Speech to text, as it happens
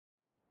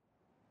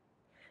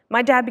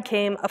My dad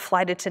became a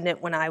flight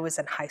attendant when I was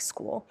in high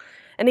school,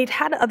 and he'd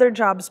had other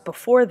jobs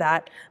before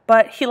that,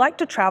 but he liked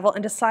to travel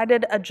and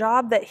decided a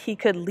job that he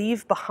could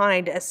leave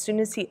behind as soon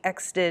as he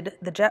exited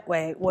the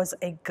jetway was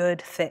a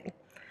good thing.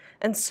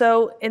 And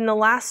so in the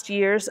last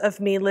years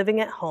of me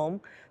living at home,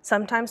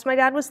 sometimes my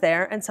dad was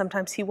there and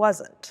sometimes he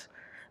wasn't.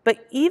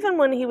 But even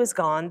when he was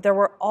gone, there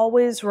were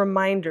always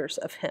reminders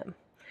of him.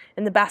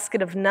 In the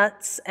basket of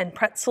nuts and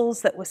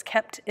pretzels that was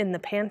kept in the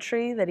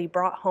pantry that he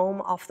brought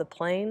home off the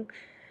plane.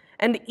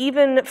 And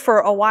even for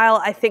a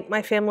while, I think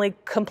my family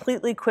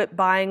completely quit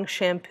buying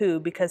shampoo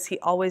because he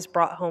always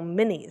brought home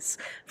minis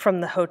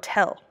from the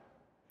hotel.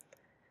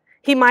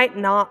 He might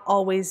not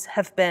always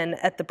have been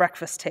at the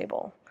breakfast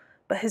table,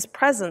 but his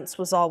presence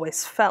was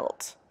always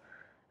felt.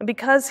 And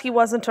because he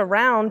wasn't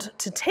around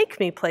to take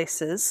me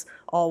places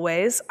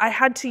always, I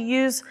had to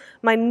use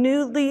my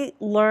newly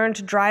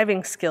learned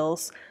driving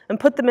skills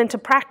and put them into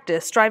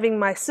practice, driving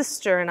my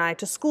sister and I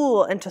to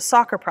school and to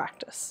soccer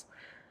practice.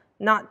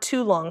 Not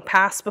too long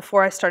passed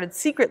before I started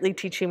secretly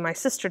teaching my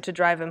sister to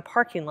drive in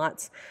parking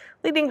lots,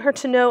 leading her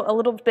to know a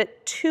little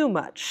bit too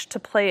much to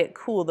play it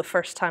cool the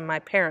first time my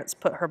parents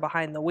put her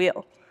behind the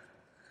wheel.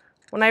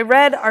 When I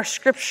read our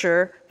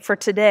scripture for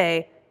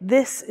today,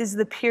 this is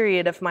the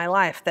period of my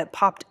life that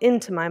popped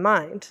into my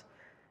mind.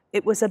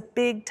 It was a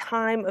big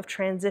time of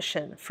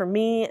transition for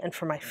me and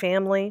for my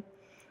family,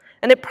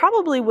 and it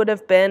probably would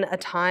have been a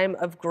time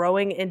of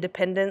growing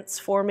independence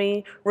for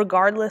me,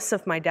 regardless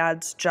of my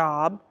dad's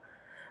job.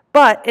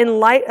 But in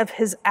light of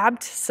his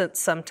absence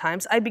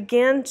sometimes, I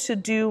began to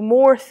do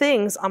more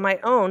things on my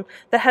own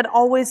that had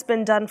always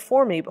been done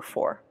for me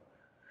before.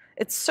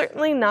 It's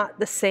certainly not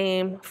the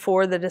same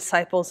for the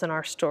disciples in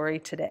our story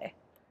today.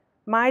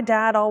 My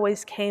dad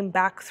always came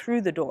back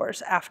through the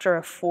doors after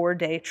a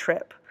 4-day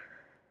trip.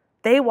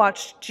 They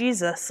watched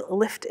Jesus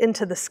lift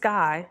into the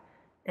sky,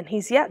 and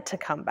he's yet to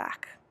come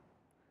back.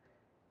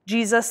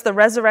 Jesus, the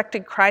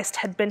resurrected Christ,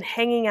 had been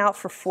hanging out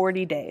for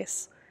 40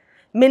 days.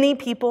 Many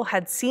people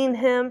had seen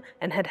him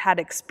and had had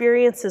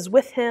experiences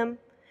with him.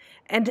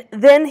 And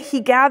then he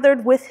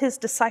gathered with his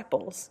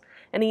disciples,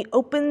 and he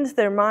opened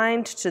their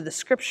mind to the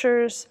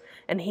scriptures,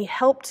 and he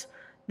helped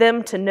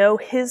them to know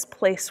his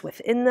place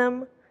within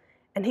them.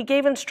 And he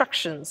gave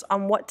instructions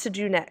on what to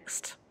do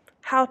next,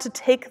 how to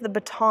take the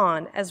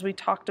baton, as we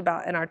talked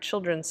about in our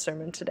children's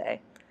sermon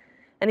today.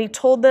 And he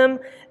told them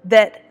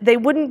that they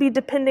wouldn't be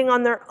depending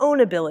on their own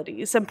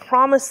abilities and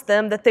promised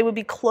them that they would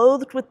be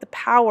clothed with the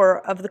power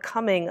of the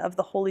coming of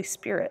the Holy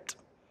Spirit.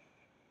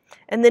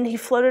 And then he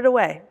floated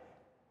away,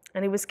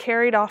 and he was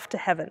carried off to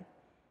heaven,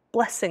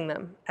 blessing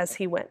them as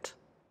he went.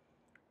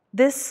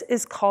 This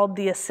is called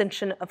the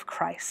Ascension of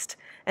Christ,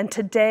 and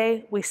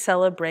today we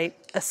celebrate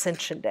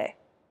Ascension Day.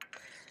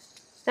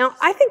 Now,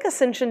 I think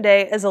Ascension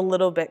Day is a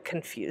little bit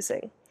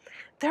confusing.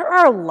 There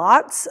are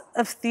lots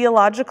of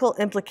theological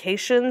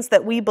implications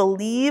that we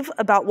believe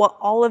about what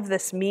all of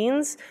this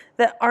means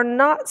that are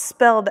not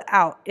spelled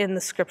out in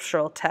the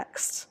scriptural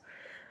text.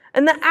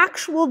 And the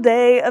actual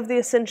day of the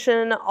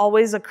Ascension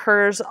always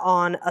occurs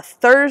on a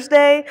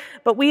Thursday,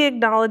 but we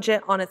acknowledge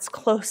it on its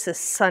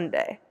closest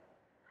Sunday.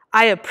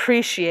 I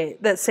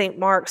appreciate that St.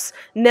 Mark's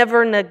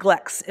never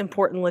neglects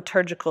important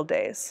liturgical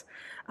days.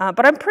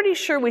 But I'm pretty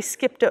sure we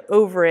skipped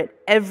over it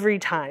every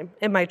time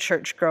in my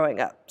church growing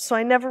up, so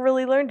I never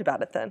really learned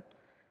about it then.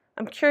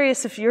 I'm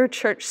curious if your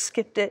church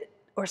skipped it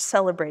or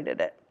celebrated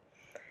it.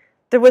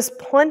 There was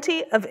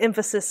plenty of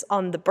emphasis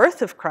on the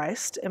birth of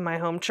Christ in my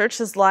home church,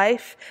 his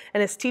life and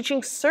his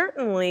teaching,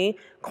 certainly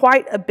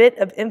quite a bit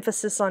of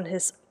emphasis on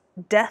his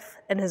death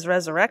and his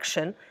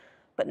resurrection,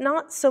 but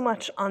not so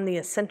much on the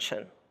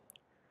ascension.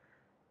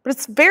 But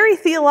it's very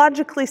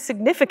theologically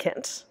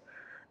significant.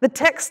 The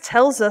text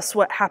tells us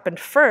what happened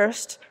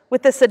first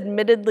with this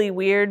admittedly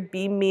weird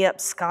beam me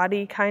up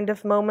Scotty kind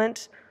of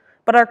moment,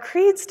 but our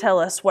creeds tell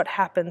us what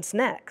happens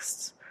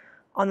next.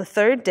 On the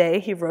third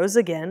day, he rose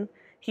again,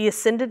 he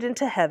ascended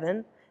into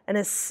heaven, and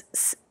is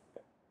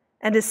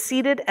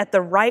seated at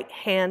the right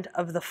hand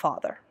of the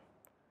Father.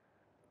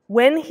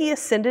 When he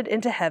ascended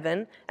into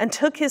heaven and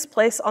took his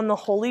place on the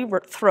holy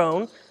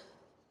throne,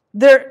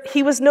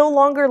 he was no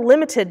longer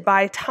limited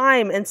by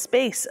time and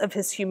space of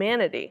his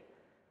humanity.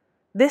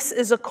 This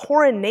is a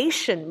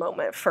coronation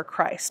moment for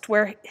Christ,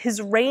 where his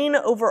reign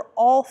over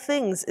all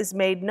things is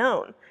made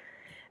known.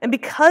 And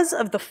because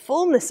of the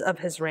fullness of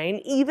his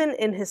reign, even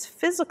in his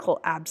physical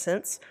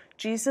absence,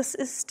 Jesus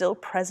is still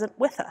present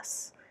with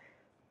us.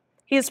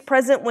 He is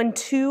present when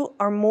 2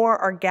 or more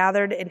are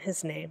gathered in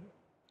his name.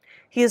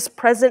 He is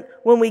present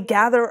when we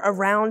gather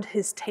around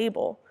his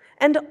table,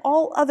 and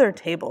all other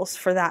tables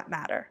for that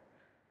matter.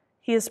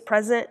 He is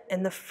present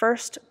in the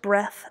first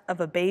breath of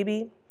a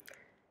baby,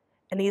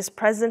 and he is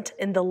present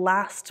in the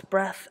last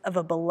breath of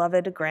a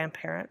beloved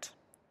grandparent.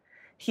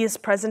 He is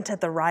present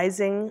at the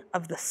rising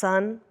of the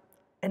sun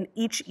and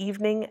each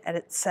evening at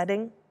its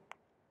setting.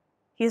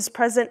 He is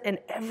present in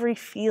every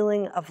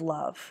feeling of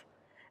love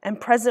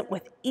and present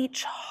with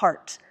each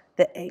heart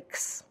that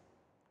aches.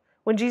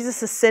 When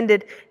Jesus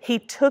ascended, he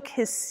took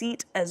his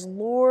seat as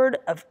Lord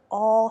of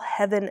all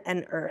heaven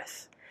and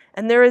earth,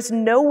 and there is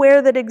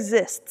nowhere that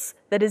exists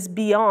that is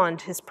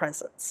beyond his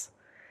presence.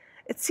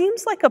 It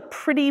seems like a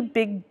pretty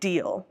big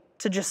deal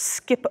to just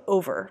skip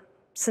over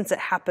since it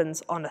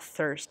happens on a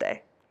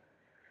Thursday.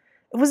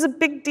 It was a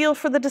big deal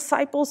for the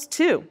disciples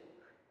too,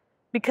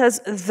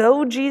 because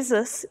though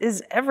Jesus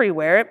is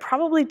everywhere, it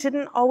probably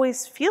didn't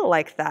always feel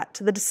like that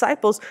to the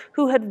disciples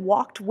who had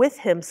walked with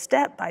him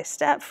step by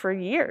step for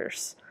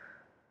years.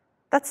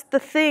 That's the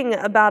thing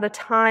about a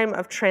time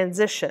of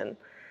transition.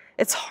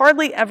 It's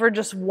hardly ever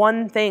just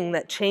one thing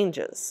that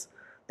changes.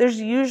 There's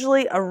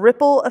usually a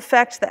ripple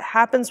effect that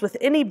happens with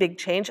any big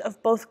change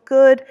of both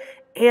good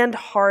and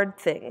hard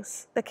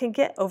things that can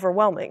get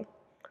overwhelming.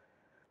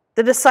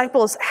 The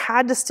disciples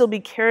had to still be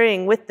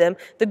carrying with them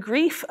the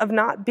grief of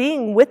not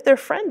being with their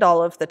friend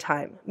all of the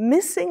time,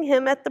 missing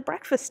him at the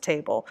breakfast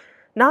table,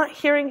 not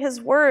hearing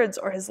his words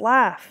or his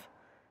laugh.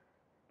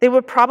 They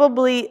would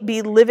probably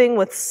be living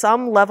with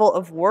some level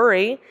of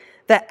worry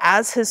that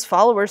as his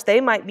followers,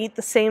 they might meet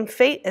the same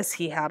fate as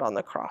he had on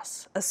the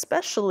cross,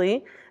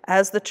 especially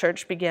as the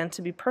church began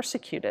to be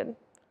persecuted.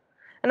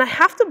 And I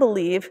have to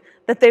believe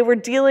that they were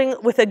dealing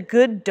with a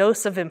good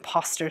dose of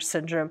imposter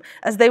syndrome,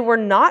 as they were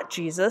not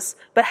Jesus,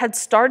 but had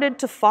started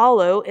to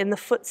follow in the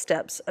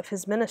footsteps of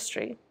his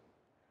ministry.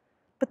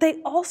 But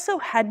they also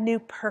had new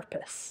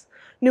purpose,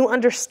 new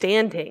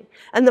understanding,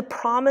 and the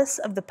promise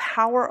of the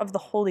power of the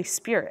Holy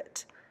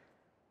Spirit.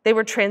 They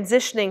were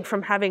transitioning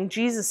from having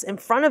Jesus in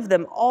front of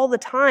them all the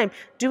time,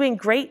 doing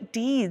great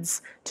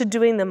deeds, to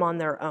doing them on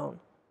their own.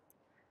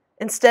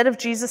 Instead of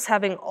Jesus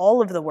having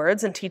all of the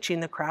words and teaching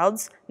the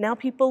crowds, now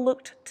people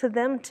looked to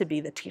them to be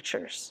the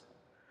teachers.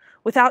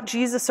 Without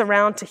Jesus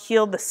around to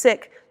heal the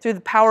sick through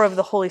the power of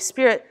the Holy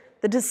Spirit,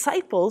 the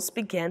disciples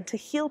began to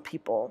heal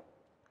people.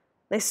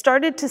 They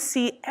started to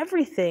see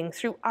everything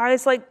through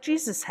eyes like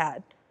Jesus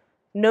had,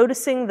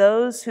 noticing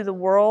those who the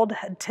world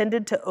had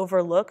tended to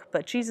overlook,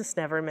 but Jesus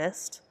never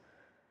missed.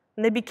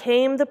 And they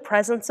became the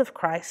presence of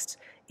Christ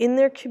in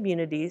their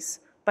communities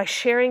by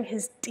sharing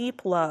his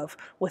deep love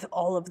with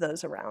all of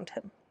those around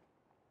him.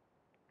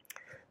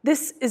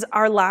 This is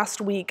our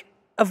last week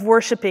of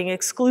worshiping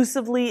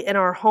exclusively in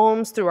our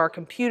homes through our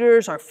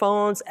computers, our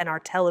phones, and our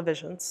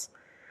televisions.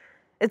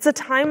 It's a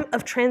time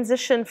of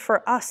transition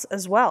for us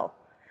as well.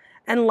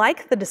 And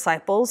like the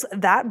disciples,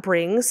 that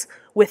brings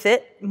with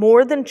it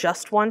more than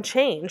just one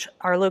change,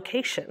 our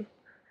location.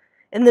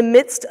 In the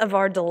midst of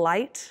our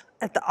delight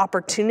at the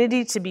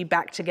opportunity to be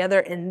back together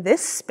in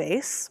this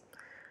space,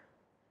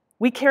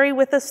 we carry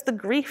with us the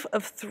grief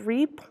of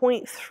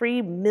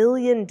 3.3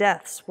 million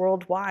deaths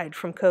worldwide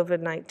from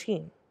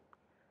COVID-19.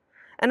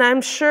 And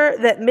I'm sure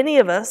that many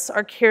of us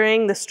are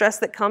carrying the stress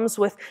that comes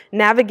with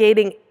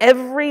navigating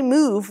every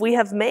move we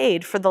have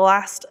made for the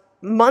last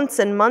months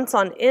and months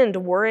on end,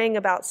 worrying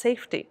about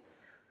safety.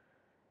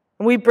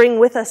 And we bring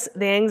with us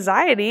the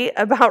anxiety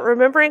about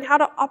remembering how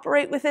to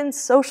operate within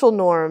social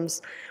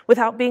norms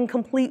without being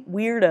complete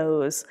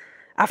weirdos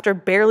after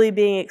barely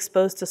being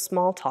exposed to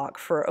small talk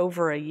for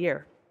over a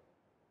year.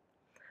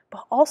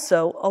 But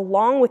also,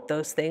 along with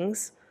those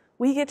things,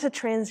 we get to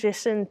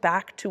transition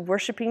back to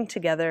worshiping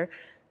together,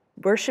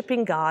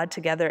 worshiping God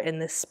together in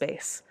this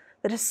space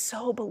that is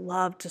so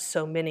beloved to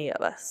so many of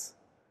us.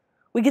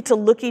 We get to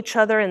look each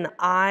other in the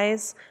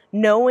eyes,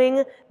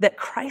 knowing that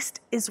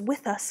Christ is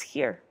with us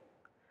here.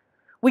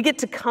 We get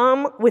to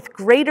come with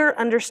greater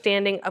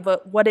understanding of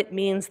what it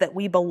means that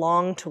we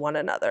belong to one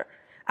another,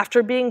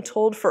 after being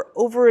told for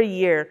over a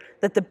year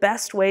that the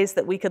best ways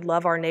that we could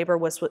love our neighbor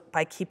was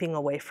by keeping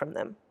away from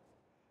them.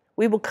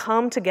 We will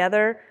come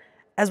together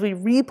as we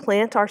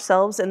replant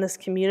ourselves in this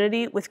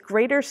community with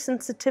greater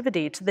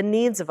sensitivity to the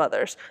needs of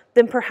others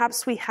than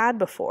perhaps we had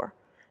before,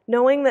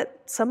 knowing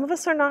that some of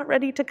us are not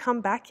ready to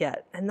come back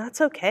yet, and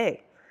that's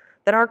okay.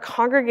 That our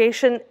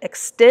congregation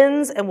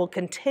extends and will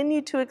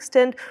continue to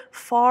extend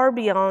far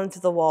beyond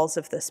the walls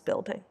of this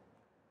building.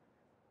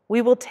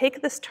 We will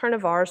take this turn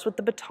of ours with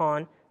the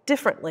baton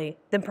differently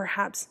than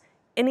perhaps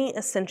any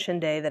Ascension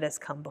Day that has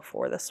come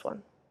before this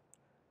one.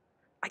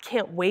 I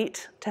can't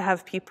wait to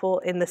have people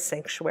in the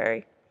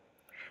sanctuary.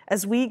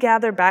 As we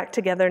gather back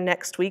together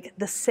next week,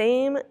 the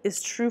same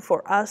is true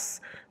for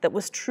us that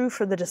was true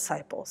for the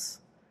disciples.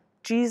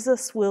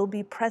 Jesus will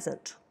be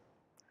present.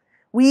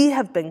 We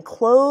have been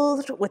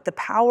clothed with the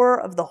power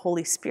of the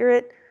Holy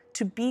Spirit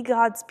to be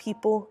God's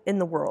people in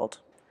the world,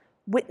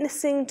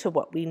 witnessing to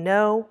what we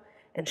know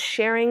and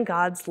sharing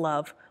God's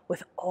love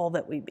with all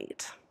that we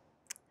meet.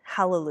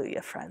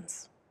 Hallelujah,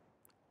 friends.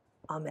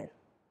 Amen.